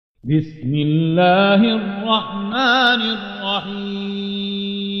بسم الله الرحمن الرحيم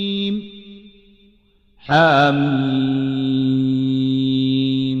حميم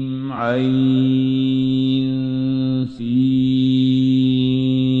عين سين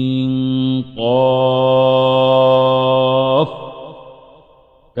قاف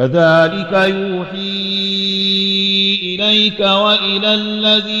كذلك يوحي إليك وإلى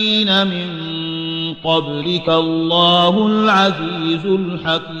الذين من قبلك الله العزيز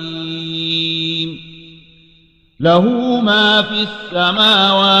الحكيم له ما في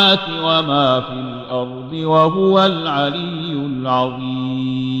السماوات وما في الأرض وهو العلي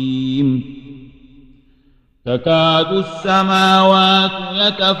العظيم تكاد السماوات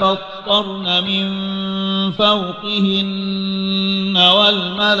يتفطرن من فوقهن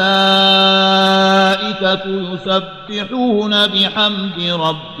والملائكة يسبحون بحمد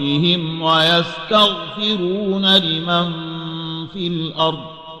ربهم ويستغفرون لمن في الأرض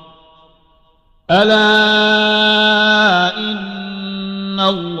ألا إن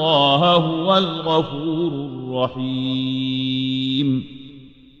الله هو الغفور الرحيم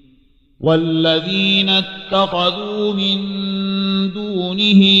والذين اتخذوا من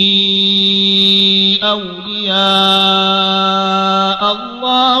دونه أولياء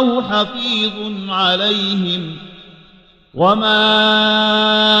الله حفيظ عليهم وما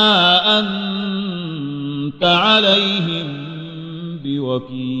أنت عليهم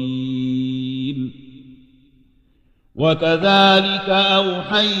بوكيل وكذلك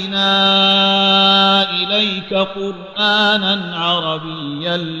أوحينا إليك قرآنا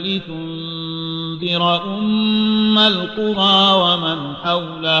عربيا لتنذر أم القرى ومن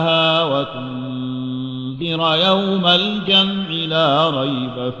حولها وتنذر يوم الجمع لا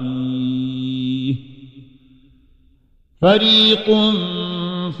ريب فيه فريق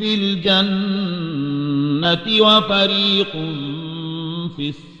في الجنة وفريق في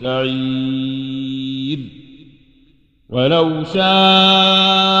السعير ولو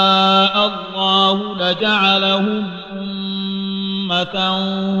شاء الله لجعلهم أمة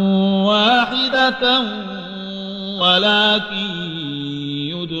واحدة ولكن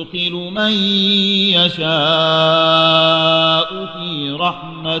يدخل من يشاء في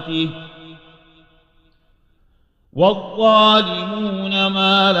رحمته والظالمون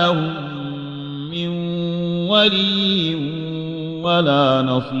ما لهم من ولي ولا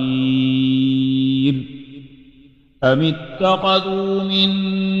نصير أم اتخذوا من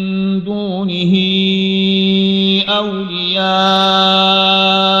دونه أولياء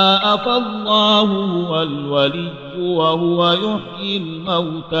فالله هو الولي وهو يحيي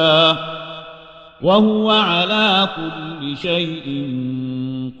الموتى وهو على كل شيء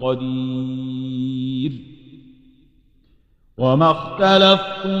قدير وما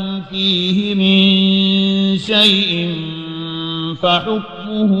اختلفتم فيه من شيء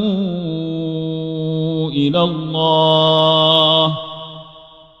فحكمه إلى الله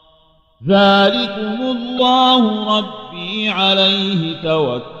ذلكم الله ربي عليه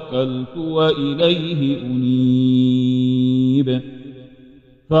توكلت وإليه أنيب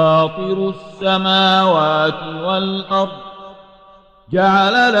فاطر السماوات والأرض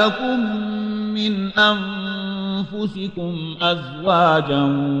جعل لكم من أنفسكم أزواجا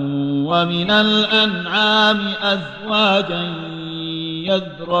ومن الأنعام أزواجا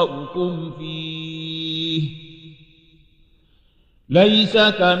يذرأكم فيه ليس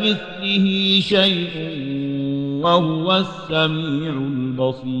كمثله شيء وهو السميع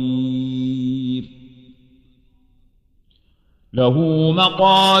البصير له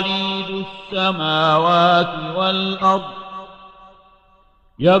مقاليد السماوات والأرض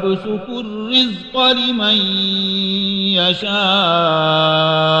يبسط الرزق لمن يشاء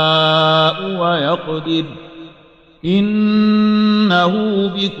ويقدر إنه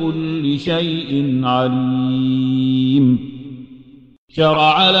بكل شيء عليم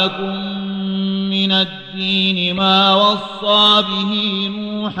شرع لكم من الدين ما وصى به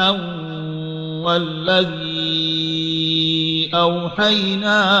نوحا والذي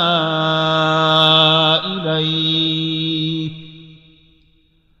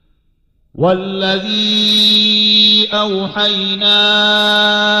أوحينا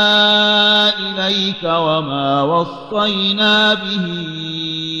إليك وما وصينا به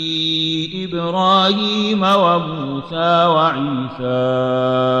إبراهيم وموسى وعيسى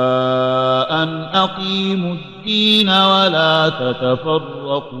أن أقيموا الدين ولا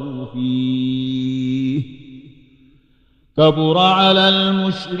تتفرقوا فيه كبر على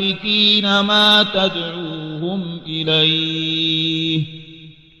المشركين ما تدعوهم إليه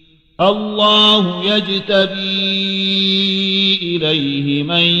الله يجتبي إليه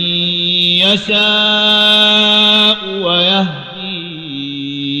من يشاء ويهدي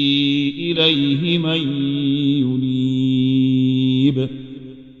إليه من ينيب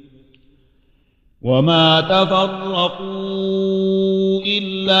وما تفرقوا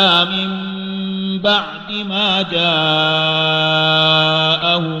إلا من بعد ما جاءهم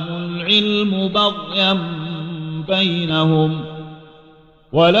العلم بغيا بينهم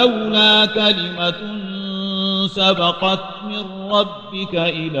ولولا كلمة سبقت من ربك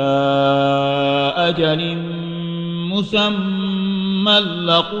إلى أجل مسمى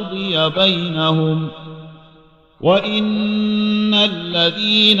لقضي بينهم وإن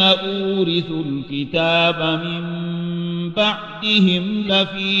الذين أورثوا الكتاب من بعدهم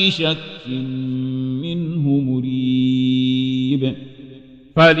لفي شك منه مريب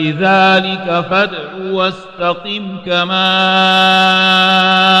فلذلك فادع واستقم كما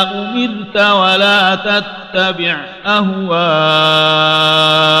أمرت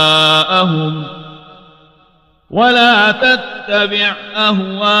ولا تتبع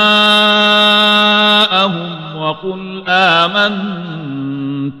أهواءهم وقل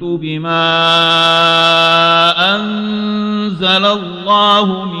آمنت بما أنزل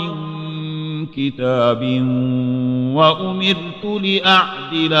الله من كتاب وأمرت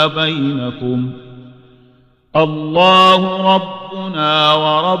لأعدل بينكم الله ربنا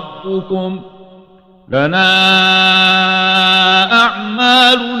وربكم لنا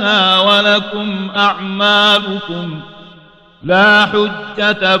أعمالنا ولكم أعمالكم لا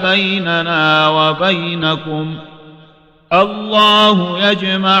حجة بيننا وبينكم الله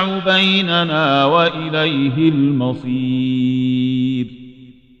يجمع بيننا وإليه المصير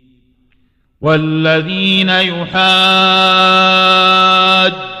والذين يحاجون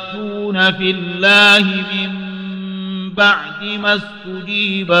في الله من بعد ما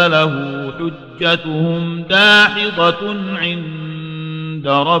استجيب له حجتهم داحضة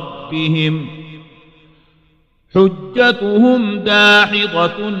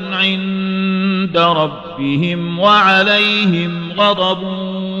عند ربهم وعليهم غضب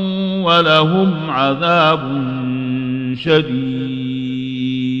ولهم عذاب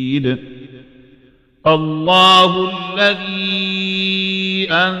شديد الله الذي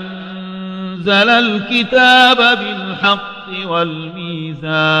أنزل الكتاب بالحق والميزان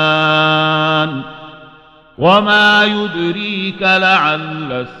وما يدريك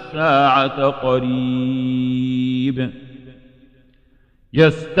لعل الساعة قريب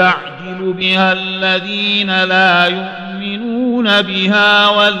يستعجل بها الذين لا يؤمنون بها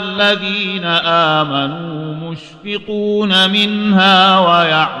والذين آمنوا مشفقون منها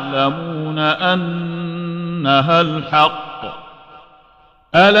ويعلمون أنها الحق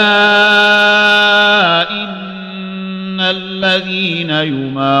ألا إن الذين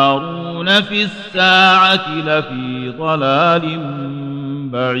يمارون في الساعة لفي ضلال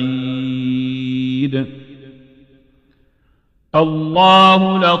بعيد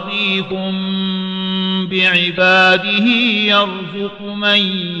الله لطيف بعباده يرزق من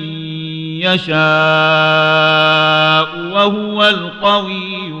يشاء وهو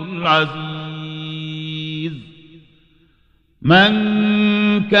القوي العزيز من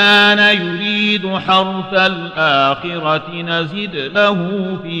كان يريد حرث الآخرة نزد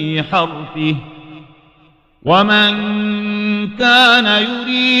له في حرثه ومن كان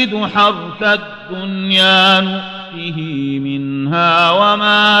يريد حرث الدنيا نؤته منها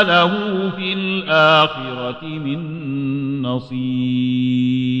وما له في الآخرة من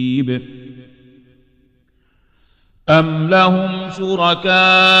نصيب أم لهم شركاء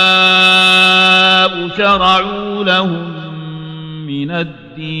شرعوا لهم من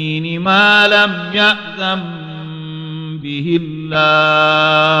الدين ما لم يأذن به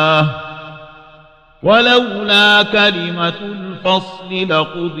الله ولولا كلمة الفصل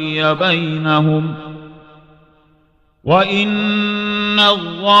لقضي بينهم وإن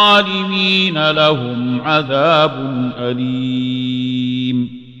الظالمين لهم عذاب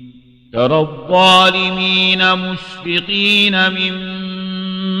أليم ترى الظالمين مشفقين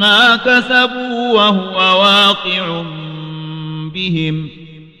مما كسبوا وهو واقع بهم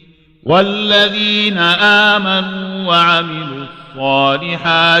والذين آمنوا وعملوا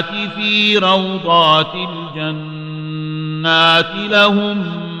الصالحات في روضات الجنات لهم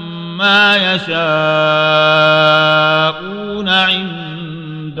ما يشاءون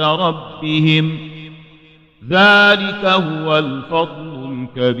عند ربهم ذلك هو الفضل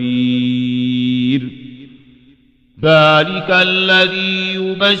الكبير ذلك الذي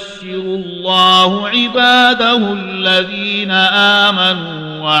يبشر الله عباده الذين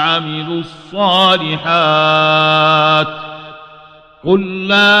آمنوا وعملوا الصالحات قل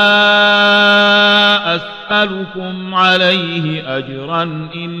لا أسألكم عليه أجرا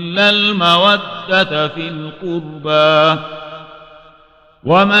إلا المودة في القربى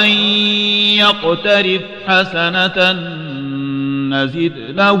ومن يقترف حسنة نزد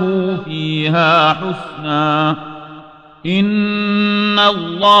له فيها حسنا إن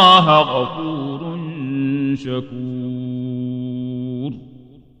الله غفور شكور.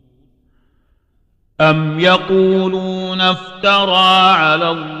 أم يقولون افترى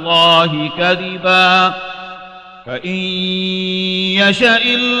على الله كذبا فإن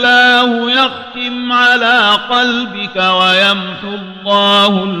يشأ الله يختم على قلبك ويمحو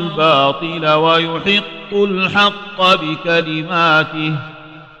الله الباطل ويحق الحق بكلماته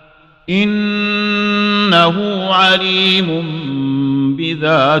إنه عليم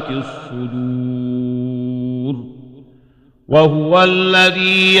بذات الصدور. وهو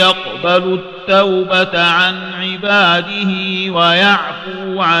الذي يقبل التوبة عن عباده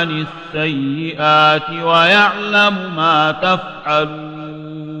ويعفو عن السيئات ويعلم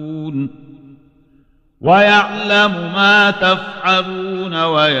ما تفعلون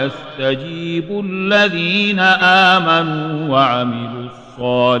ويستجيب الذين آمنوا وعملوا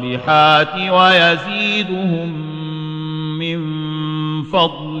الصالحات ويزيدهم من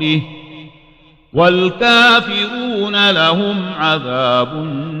فضله والكافرون لهم عذاب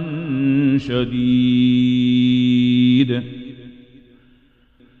شديد.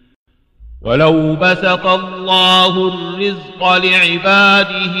 ولو بسط الله الرزق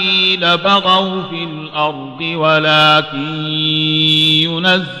لعباده لبغوا في الأرض ولكن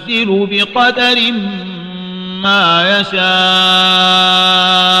ينزل بقدر ما يشاء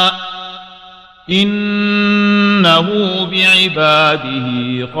إنه بعباده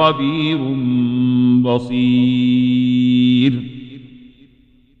خبير بصير.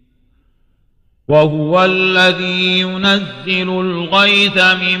 وهو الذي ينزل الغيث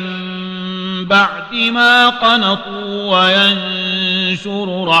من بعد ما قنطوا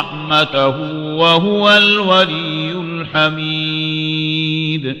وينشر رحمته وهو الولي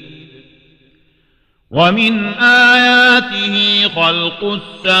الحميد. ومن آياته خلق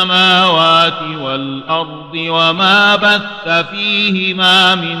السماوات والأرض وما بث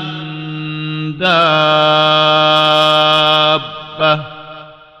فيهما من دابة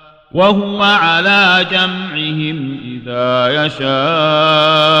وهو على جمعهم إذا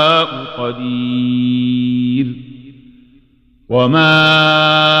يشاء قدير. وما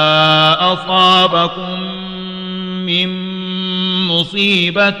أصابكم من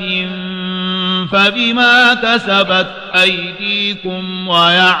مصيبة فبما كسبت أيديكم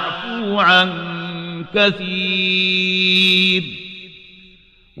ويعفو عن كثير.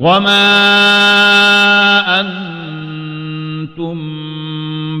 وما أنتم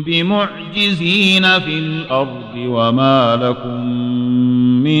بمعجزين في الأرض وما لكم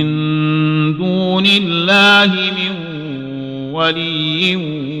من دون الله من ولي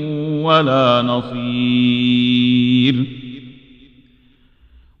ولا نصير.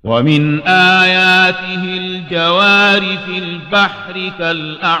 ومن آياته الجوار في البحر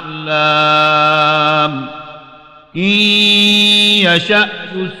كالأعلام إن يشأ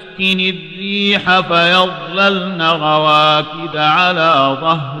يسكن الريح فيظللن رواكد على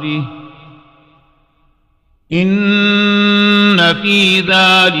ظهره إن في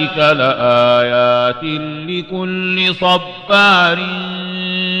ذلك لآيات لكل صبار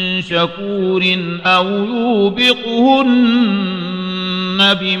شكور أو يوبقهن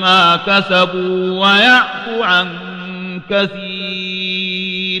بما كسبوا ويعفو عن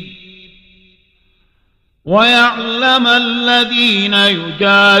كثير. ويعلم الذين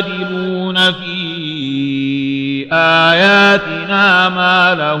يجادلون في آياتنا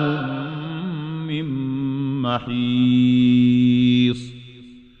ما لهم من محيص.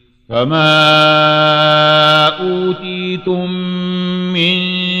 فما أوتيتم من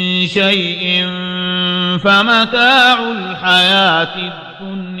شيء فمتاع الحياة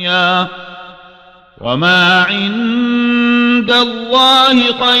الدنيا وما عند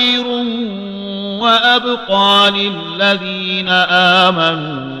الله خير وأبقى للذين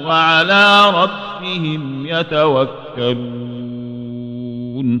آمنوا وعلى ربهم يتوكلون.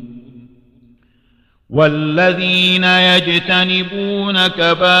 والذين يجتنبون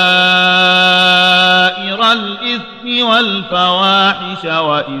كبائر الإثم والفواحش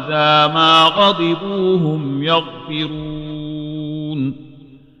وإذا ما غضبوا هم يغفرون.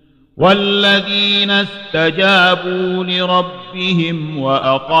 والذين استجابوا لربهم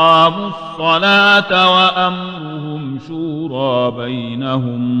وأقاموا الصلاة وأمرهم شورى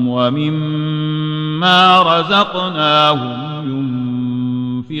بينهم ومما رزقناهم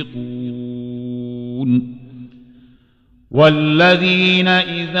ينفقون. والذين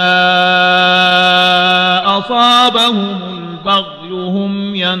إذا أصابهم البغي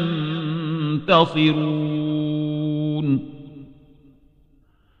هم ينتصرون.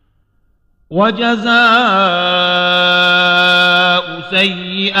 وجزاء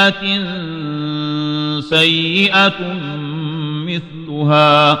سيئة سيئة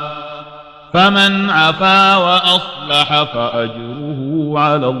مثلها فمن عفا وأصلح فأجره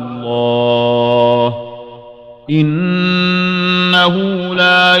على الله إنه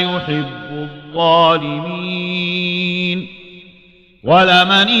لا يحب الظالمين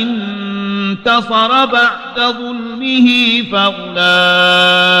ولمن انتصر بعد ظلمه فأولئك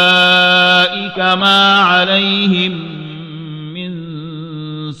ما عليهم من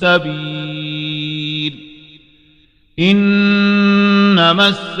سبيل إنما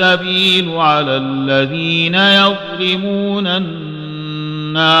السبيل على الذين يظلمون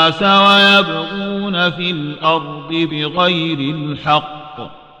الناس ويبغون في الأرض بغير الحق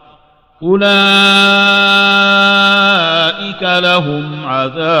أولئك لهم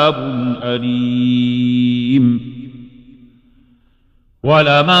عذاب أليم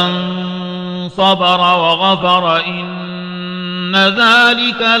ولمن صبر وغفر إن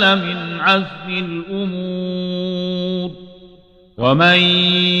ذلك لمن عزم الأمور ومن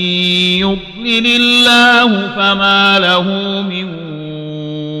يضلل الله فما له من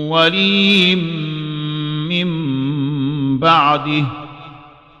ولي من بعده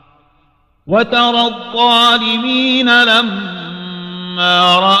وترى الظالمين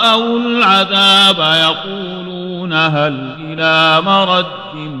لما رأوا العذاب يقولون هل إلى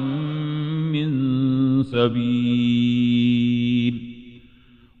مرد من سبيل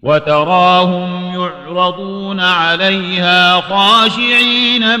وتراهم يعرضون عليها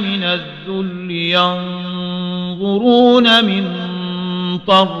خاشعين من الذل ينظرون من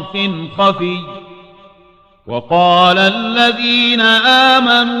طرف خفي وقال الذين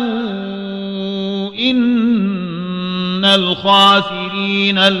آمنوا إن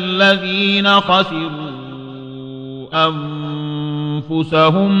الخاسرين الذين خسروا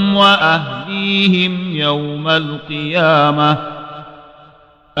أنفسهم وأهليهم يوم القيامة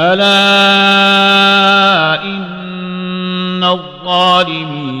ألا إن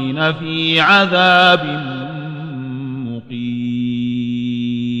الظالمين في عذاب مقيم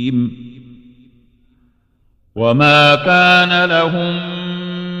وما كان لهم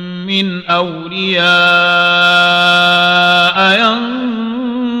من أولياء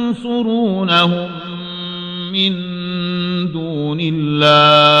ينصرونهم من دون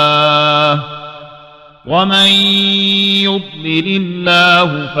الله ومن يضلل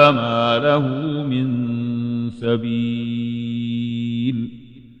الله فما له من سبيل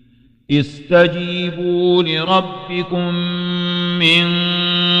استجيبوا لربكم من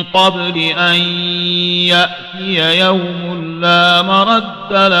قبل أن يأتي يوم لا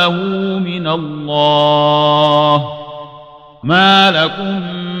مرد له من الله ما لكم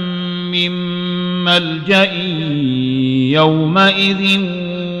من ملجأ يومئذ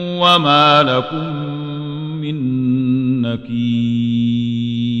وما لكم من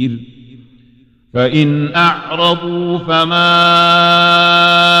نكير فإن أعرضوا فما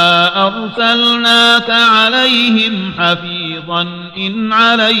أرسلناك عليهم حفيظا إن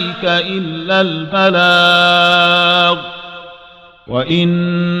عليك إلا البلاغ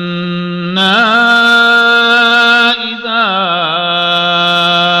وإنا إذا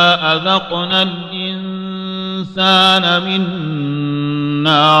أذقنا الإنسان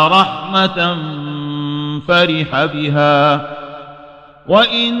منا رحمة فرح بها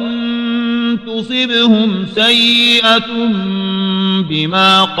وإن تصبهم سيئة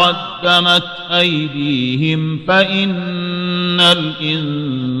بما قدمت أيديهم فإن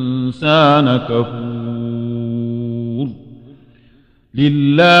الإنسان كفور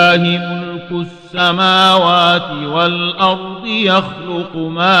لله ملك السماوات والأرض يخلق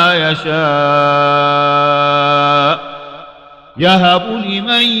ما يشاء يهب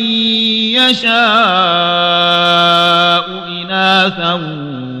لمن يشاء إناثا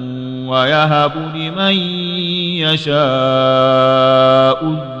ويهب لمن يشاء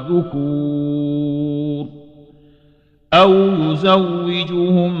الذكور أو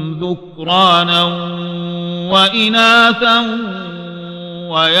يزوجهم ذكرانا وإناثا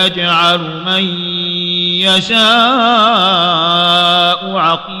ويجعل من يشاء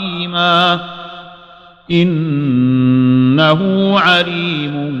عقيما إنه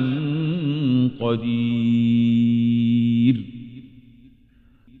عليم قدير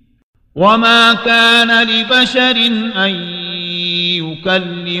وما كان لبشر أن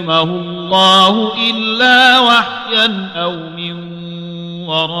يكلمه الله إلا وحيا أو من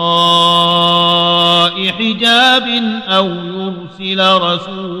وراء حجاب أو يرسل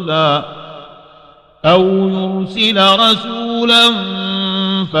رسولا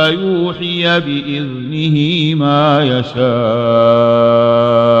فيوحي بإذنه ما يشاء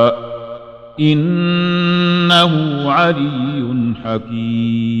إنه علي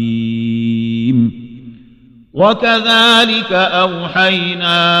حكيم. وكذلك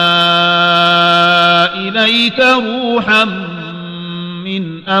أوحينا إليك روحا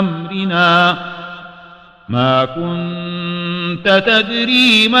من أمرنا ما كنت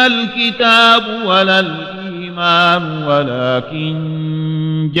تدري ما الكتاب ولا الإيمان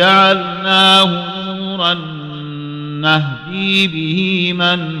ولكن جعلناه نورا نهدي به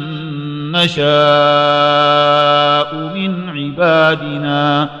من نشاء من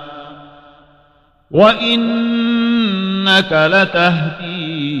عبادنا وإنك لتهدي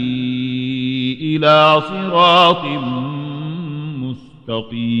إلى صراط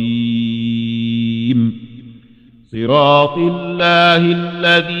مستقيم صراط الله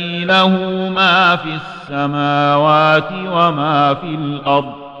الذي له ما في السماوات وما في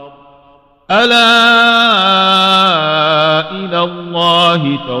الأرض ألا إلى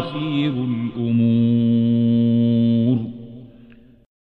الله تصير الأمور